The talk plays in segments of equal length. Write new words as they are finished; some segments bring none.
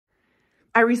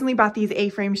I recently bought these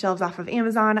A-frame shelves off of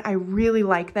Amazon. I really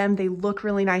like them. They look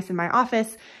really nice in my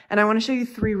office, and I want to show you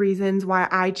 3 reasons why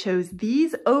I chose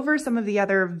these over some of the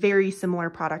other very similar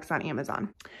products on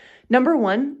Amazon. Number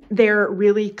 1, they're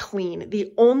really clean.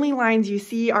 The only lines you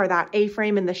see are that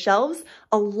A-frame in the shelves.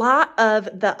 A lot of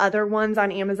the other ones on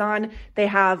Amazon, they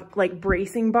have like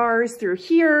bracing bars through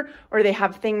here, or they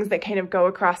have things that kind of go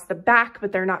across the back,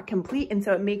 but they're not complete, and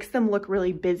so it makes them look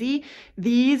really busy.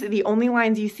 These, the only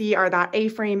lines you see are that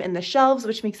A-frame in the shelves,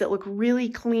 which makes it look really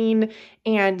clean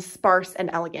and sparse and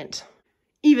elegant.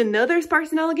 Even though they're sparse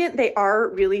and elegant, they are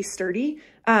really sturdy.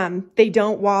 They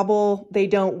don't wobble, they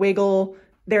don't wiggle.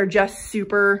 They're just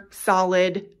super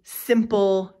solid,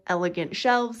 simple, elegant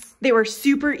shelves. They were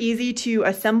super easy to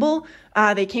assemble.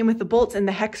 They came with the bolts and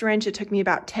the hex wrench. It took me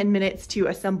about 10 minutes to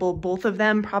assemble both of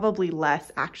them, probably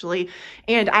less actually.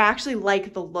 And I actually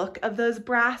like the look of those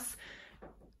brass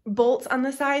bolts on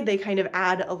the side. They kind of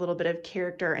add a little bit of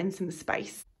character and some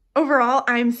spice. Overall,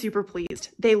 I'm super pleased.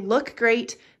 They look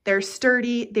great. They're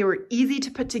sturdy. They were easy to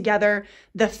put together.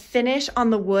 The finish on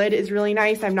the wood is really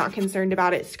nice. I'm not concerned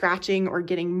about it scratching or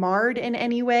getting marred in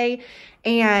any way.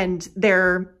 And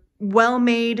they're well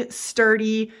made,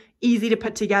 sturdy, easy to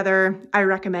put together. I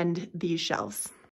recommend these shelves.